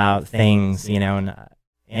not about things, and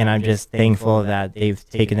I'm just thankful that they've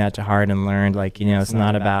taken that to heart and learned, it's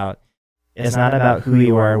not about who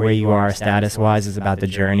you are, where you are, status wise. It's about the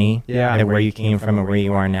journey, where you came from and where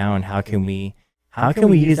you are now, and how can we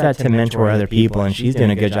use that to mentor other people. And she's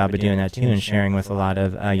doing a good job of doing that too, and sharing with a lot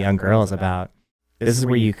of young girls about this is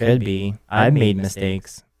where you could be. I've made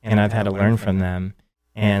mistakes, and I've had to learn from them.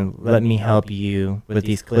 And let me help you with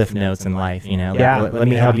these cliff notes in life, Let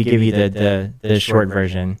me help you give you the short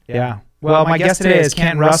version. Yeah. Well, my guest today is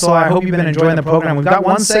Kent Russell. I hope you've been enjoying the program. We've got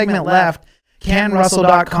one segment left.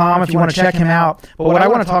 KenRussell.com if you want to check him out. But what I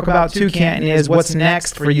want to talk about too, Kent, is what's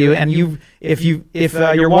next for you. And if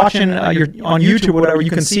you're watching, you're on YouTube or whatever,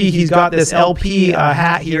 you can see he's got this LP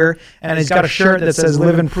hat here, and he's got a shirt that says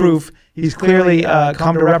 "Living Proof." he's clearly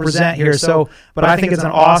come to represent here. So, but I think it's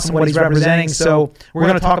an awesome what he's representing. So we're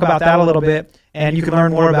going to talk about that a little bit, and you can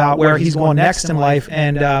learn more about where he's going next in life.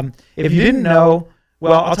 And if you didn't know,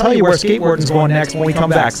 well, I'll tell you where skateboarding's going next when we come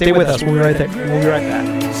back. Stay with us. We'll be right there. We'll be right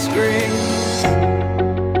back.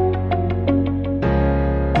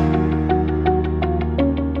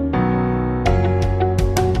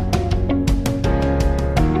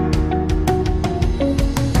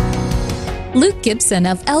 Luke Gibson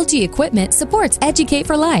of LG Equipment supports Educate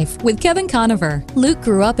for Life with Kevin Conover. Luke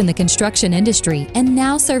grew up in the construction industry and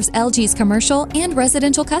now serves LG's commercial and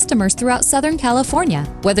residential customers throughout Southern California.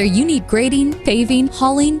 Whether you need grading, paving,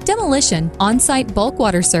 hauling, demolition, on-site bulk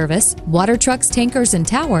water service, water trucks, tankers, and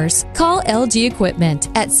towers, call LG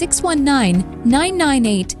Equipment at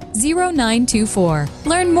 619-998-0924.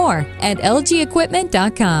 Learn more at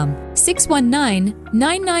lgequipment.com.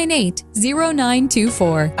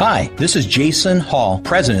 619-998-0924. Hi, this is Jason Hall,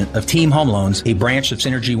 president of Team Home Loans, a branch of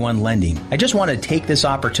Synergy One Lending. I just want to take this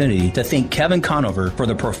opportunity to thank Kevin Conover for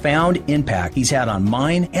the profound impact he's had on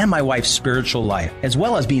mine and my wife's spiritual life, as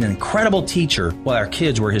well as being an incredible teacher while our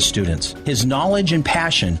kids were his students. His knowledge and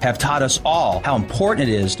passion have taught us all how important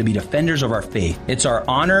it is to be defenders of our faith. It's our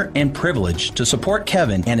honor and privilege to support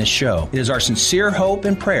Kevin and his show. It is our sincere hope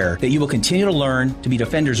and prayer that you will continue to learn to be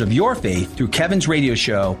defenders of your faith through Kevin's radio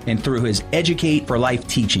show and through his Educate for Life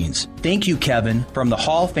teachings. Thank you, Kevin, from the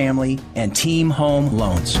Hall family and Team Home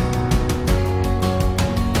Loans.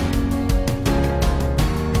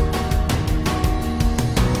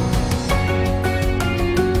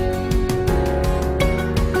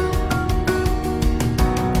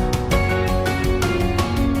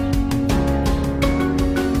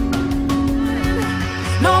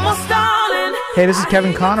 Hey, this is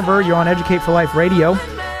Kevin Conover. You're on Educate for Life Radio.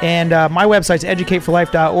 And my website's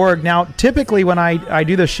educateforlife.org. Now, typically when I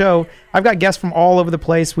do the show, I've got guests from all over the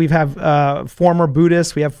place. We have former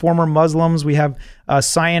Buddhists, we have former Muslims, we have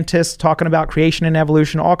scientists talking about creation and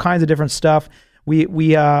evolution, all kinds of different stuff. We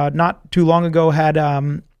not too long ago had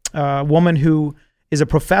a woman who is a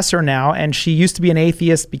professor now, and she used to be an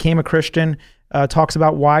atheist, became a Christian, talks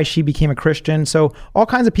about why she became a Christian. So all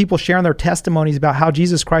kinds of people sharing their testimonies about how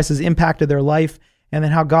Jesus Christ has impacted their life, and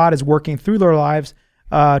then how God is working through their lives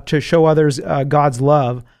to show others God's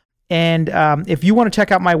love. And if you want to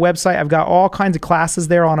check out my website, I've got all kinds of classes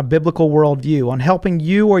there on a biblical worldview, on helping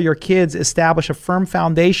you or your kids establish a firm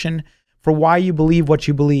foundation for why you believe what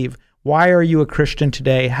you believe. Why are you a Christian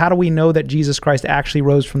today? How do we know that Jesus Christ actually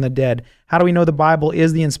rose from the dead? How do we know the Bible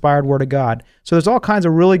is the inspired Word of God? So there's all kinds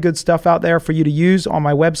of really good stuff out there for you to use on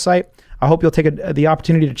my website. I hope you'll take the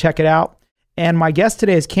opportunity to check it out. And my guest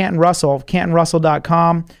today is Canton Russell,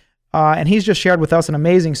 cantonrussell.com. And he's just shared with us an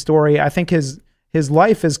amazing story. I think his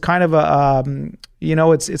life is kind of a,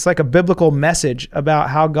 it's like a biblical message about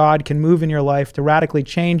how God can move in your life to radically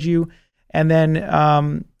change you. And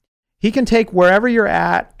then he can take wherever you're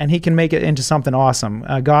at and he can make it into something awesome.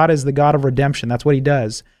 God is the God of redemption. That's what he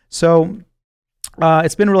does. So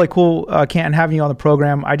it's been really cool, Canton, having you on the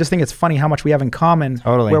program. I just think it's funny how much we have in common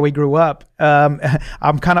where we grew up.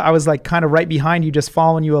 I was like kind of right behind you, just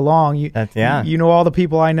following you along. You know all the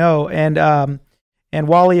people I know. And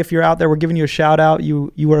Wally, if you're out there, we're giving you a shout out.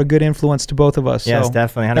 You were a good influence to both of us. Yes, so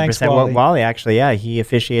definitely, 100%. Thanks, Wally. Well, Wally actually, he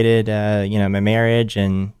officiated, my marriage,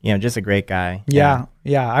 and just a great guy. Yeah.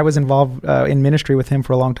 I was involved in ministry with him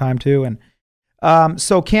for a long time too. And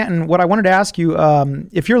so Canton, what I wanted to ask you,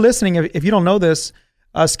 if you're listening, if you don't know this,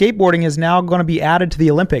 skateboarding is now going to be added to the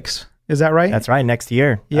Olympics. Is that right? That's right. Next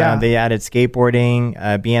year. Yeah. They added skateboarding,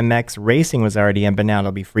 BMX racing was already in, but now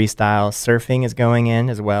it'll be freestyle. Surfing is going in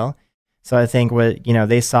as well. So I think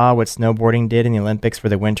they saw what snowboarding did in the Olympics for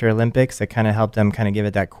the Winter Olympics. It kind of helped them kind of give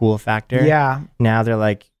it that cool factor. Yeah. Now they're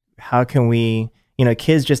like, how can we,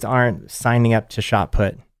 kids just aren't signing up to shot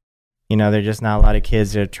put. There're just not a lot of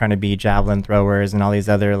kids that are trying to be javelin throwers and all these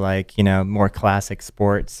other more classic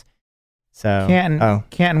sports. So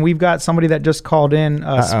Canton, we've got somebody that just called in,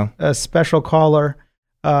 a special caller.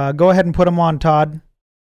 Go ahead and put him on, Todd.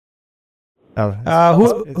 Who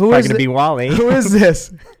is going to be Wally? Who is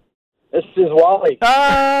this? This is Wally.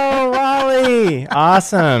 Oh, Wally.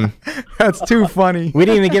 Awesome. That's too funny. We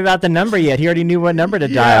didn't even give out the number yet. He already knew what number to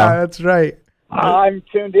dial. Yeah, that's right. I'm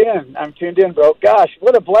tuned in, bro. Gosh,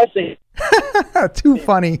 what a blessing. Too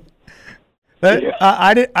funny.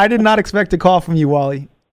 I did not expect a call from you, Wally.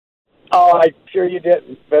 Oh, I'm sure you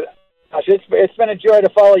didn't. But gosh, it's been a joy to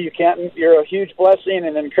follow you, Canton. You're a huge blessing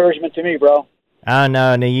and encouragement to me, bro. Oh,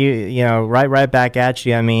 no, right back at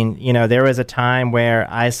you. I mean, there was a time where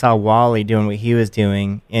I saw Wally doing what he was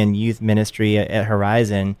doing in youth ministry at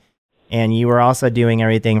Horizon, And you were also doing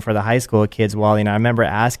everything for the high school kids, Wally. And I remember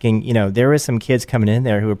asking, there were some kids coming in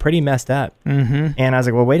there who were pretty messed up. Mm-hmm. And I was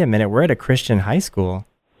like, well, wait a minute, we're at a Christian high school.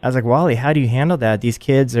 I was like, Wally, how do you handle that? These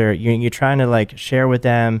kids are, you're trying to like share with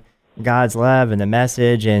them God's love and the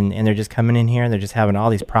message, and they're just coming in here and they're just having all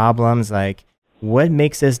these problems. Like, what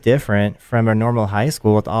makes this different from a normal high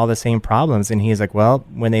school with all the same problems? And he's like, well,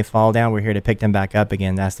 when they fall down, we're here to pick them back up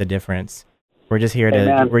again. That's the difference. We're just here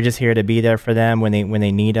to be there for them when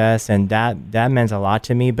they need us. And that meant a lot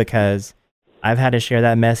to me, because I've had to share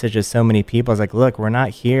that message with so many people. I was like, look, we're not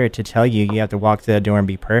here to tell you have to walk through the door and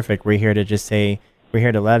be perfect. We're here to just say, we're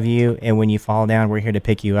here to love you. And when you fall down, we're here to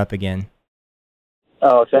pick you up again.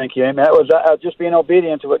 Oh, thank you. Amen. That was just being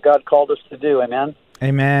obedient to what God called us to do. Amen.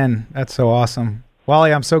 Amen. That's so awesome.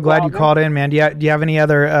 Wally, I'm so glad you called in, man. Do you have any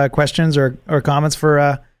other questions or comments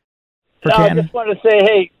for Canton? I just wanted to say,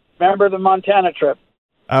 hey, remember the Montana trip?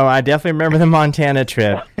 Oh, I definitely remember the Montana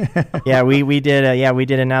trip. Yeah, we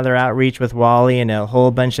did another outreach with Wally and a whole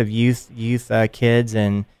bunch of youth kids,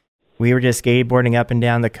 and we were just skateboarding up and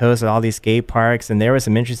down the coast at all these skate parks, and there were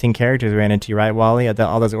some interesting characters we ran into, right, Wally, at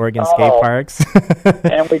all those Oregon skate parks.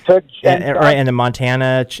 And we took in the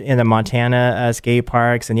Montana skate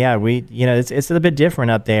parks, and yeah, it's a little bit different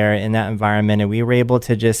up there in that environment, and we were able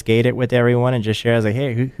to just skate it with everyone and just share. I was like,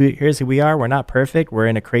 hey, here's who we are. We're not perfect. We're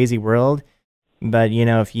in a crazy world, but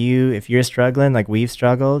if you're struggling like we've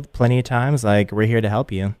struggled plenty of times, like, we're here to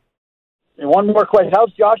help you. And one more question: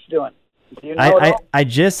 how's Josh doing? Do you know I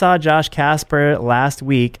just saw Josh Casper last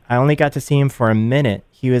week. I only got to see him for a minute.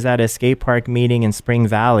 He was at a skate park meeting in Spring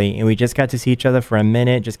Valley, and we just got to see each other for a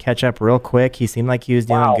minute, just catch up real quick. He seemed like he was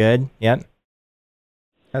doing good. Yep.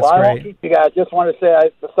 That's great. I won't keep you guys. Just want to say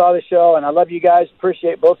I saw the show, and I love you guys.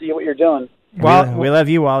 Appreciate both of you, what you're doing. Well, we love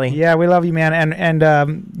you, Wally. Yeah, we love you, man.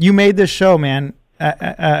 And you made this show, man.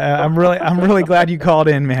 I'm really glad you called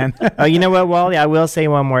in, man. Oh, you know what, Wally? I will say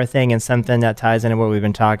one more thing, and something that ties into what we've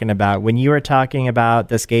been talking about. When you were talking about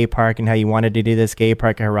the skate park and how you wanted to do the skate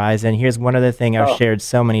park at Horizon, here's one other thing I've shared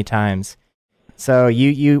so many times. So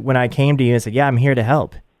you when I came to you and said, yeah, I'm here to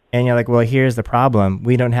help. And you're like, well, here's the problem.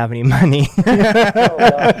 We don't have any money.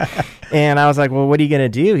 And I was like, well, what are you going to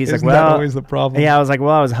do? He's like, well, that always the problem? Yeah, I was like,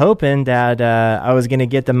 well, I was hoping that I was going to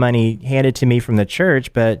get the money handed to me from the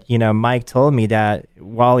church. But, Mike told me that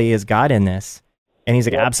Wally is God in this. And he's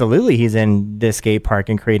like, absolutely, he's in this skate park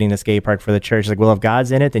and creating the skate park for the church. He's like, well, if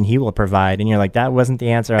God's in it, then he will provide. And you're like, that wasn't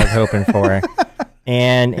the answer I was hoping for.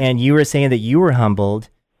 And you were saying that you were humbled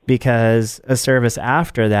because a service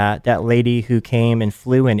after that lady who came and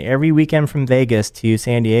flew in every weekend from Vegas to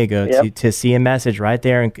San Diego to see a message right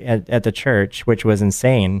there at the church, which was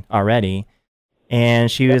insane already.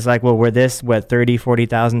 And she was like, well, were this,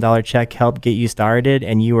 $30,000-$40,000 check help get you started?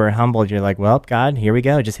 And you were humbled. You're like, well, God, here we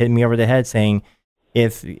go. Just hitting me over the head saying,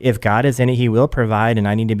 if God is in it, he will provide, and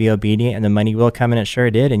I need to be obedient, and the money will come, and it sure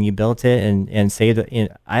did. And you built it and saved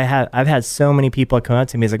it. I've had so many people come up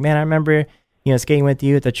to me. It's like, man, I remember skating with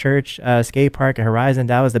you at the church skate park at Horizon.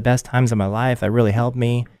 That was the best times of my life. That really helped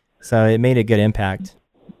me. So it made a good impact.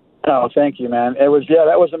 Oh, thank you, man. It was,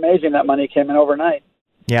 that was amazing. That money came in overnight.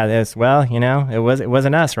 Yeah, it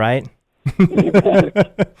wasn't us, right?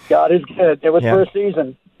 God is good. It was for a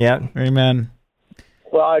season. Yeah. Amen.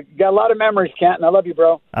 Well, I got a lot of memories, Canton. I love you,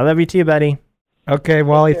 bro. I love you too, buddy. Okay,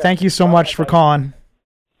 Wally, thank you so much for calling.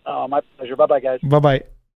 Oh, my pleasure. Bye-bye, guys. Bye-bye.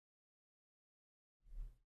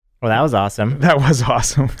 Well, that was awesome. That was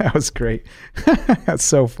awesome. That was great. That's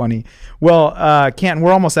so funny. Well, Canton,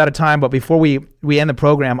 we're almost out of time, but before we end the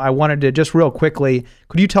program, I wanted to just real quickly,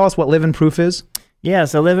 could you tell us what Living Proof is? Yeah,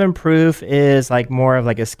 so Living Proof is more of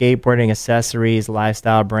a skateboarding accessories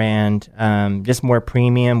lifestyle brand, just more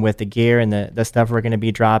premium with the gear and the stuff we're going to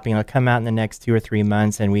be dropping. It'll come out in the next 2 or 3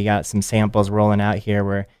 months, and we got some samples rolling out here.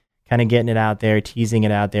 We're kind of getting it out there, teasing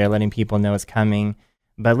it out there, letting people know it's coming.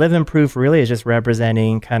 But Living Proof really is just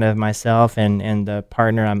representing kind of myself and the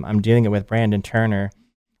partner I'm doing it with, Brandon Turner.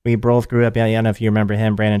 We both grew up, I don't know if you remember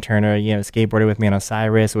him, Brandon Turner, skateboarded with me on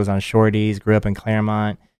Osiris, was on Shorties, grew up in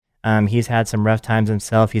Claremont. He's had some rough times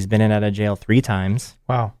himself. He's been in and out of jail 3 times.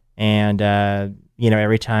 Wow. And,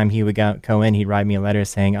 every time he would go in, he'd write me a letter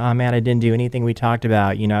saying, oh, man, I didn't do anything we talked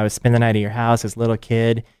about. I would spend the night at your house, this little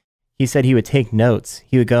kid. He said he would take notes.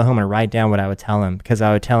 He would go home and write down what I would tell him, because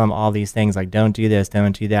I would tell him all these things like, don't do this,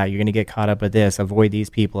 don't do that. You're going to get caught up with this. Avoid these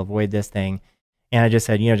people, avoid this thing. And I just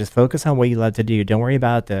said, just focus on what you love to do. Don't worry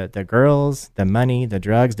about the girls, the money, the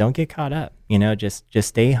drugs. Don't get caught up. Just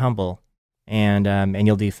stay humble. And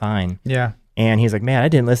you'll do fine. Yeah. And he's like, man, I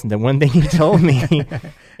didn't listen to one thing you told me.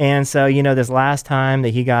 And so, this last time that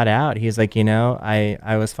he got out, he's like,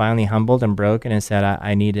 I was finally humbled and broken and said,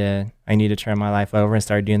 I need to turn my life over and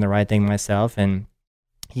start doing the right thing myself. And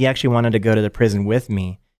he actually wanted to go to the prison with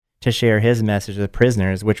me to share his message to the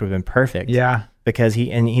prisoners, which would have been perfect. Yeah. Because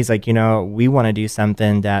he's like, we want to do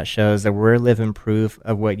something that shows that we're living proof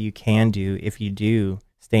of what you can do if you do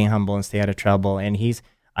stay humble and stay out of trouble. And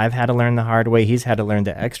I've had to learn the hard way. He's had to learn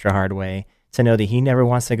the extra hard way to know that he never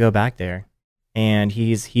wants to go back there. And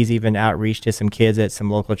he's even outreached to some kids at some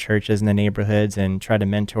local churches in the neighborhoods and tried to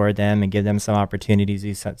mentor them and give them some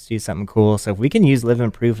opportunities to do something cool. So if we can use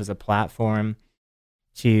Living Proof as a platform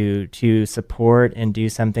to support and do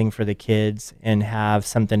something for the kids and have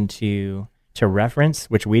something to reference,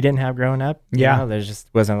 which we didn't have growing up. There just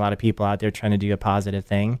wasn't a lot of people out there trying to do a positive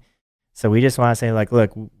thing. So we just want to say, like,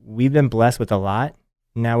 look, we've been blessed with a lot.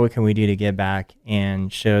 Now what can we do to give back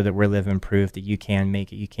and show that we're living proof that you can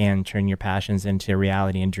make it, you can turn your passions into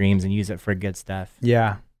reality and dreams and use it for good stuff.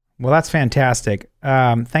 Yeah. Well, that's fantastic.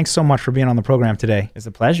 Thanks so much for being on the program today. It's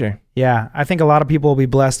a pleasure. Yeah. I think a lot of people will be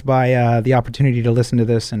blessed by the opportunity to listen to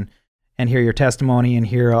this and hear your testimony and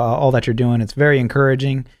hear all that you're doing. It's very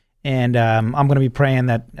encouraging. And I'm going to be praying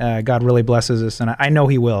that God really blesses us, and I know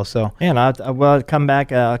He will. So and I'll come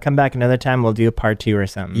back. I'll come back another time. We'll do a part 2 or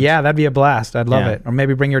something. Yeah, that'd be a blast. I'd love it. Or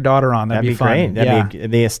maybe bring your daughter on. That'd be fun. Great.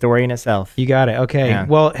 That'd be a story in itself. You got it. Okay. Yeah.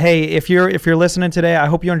 Well, hey, if you're listening today, I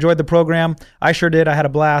hope you enjoyed the program. I sure did. I had a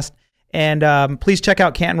blast. And please check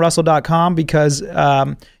out CantonRussell.com because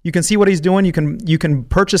you can see what he's doing. You can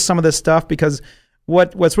purchase some of this stuff because.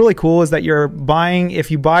 What's really cool is that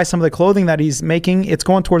if you buy some of the clothing that he's making, it's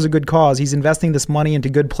going towards a good cause. He's investing this money into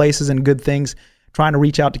good places and good things, trying to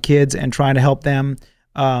reach out to kids and trying to help them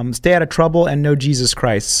stay out of trouble and know Jesus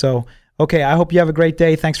Christ. So, okay, I hope you have a great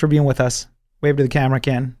day. Thanks for being with us. Wave to the camera,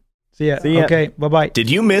 Ken. See ya. Okay, bye-bye. Did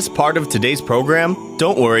you miss part of today's program?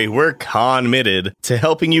 Don't worry, we're committed to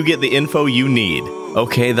helping you get the info you need.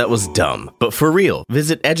 Okay, that was dumb. But for real,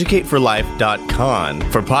 visit educateforlife.com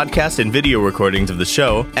for podcast and video recordings of the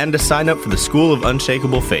show and to sign up for the School of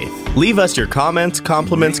Unshakable Faith. Leave us your comments,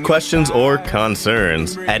 compliments, questions, or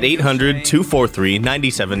concerns at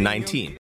 800-243-9719.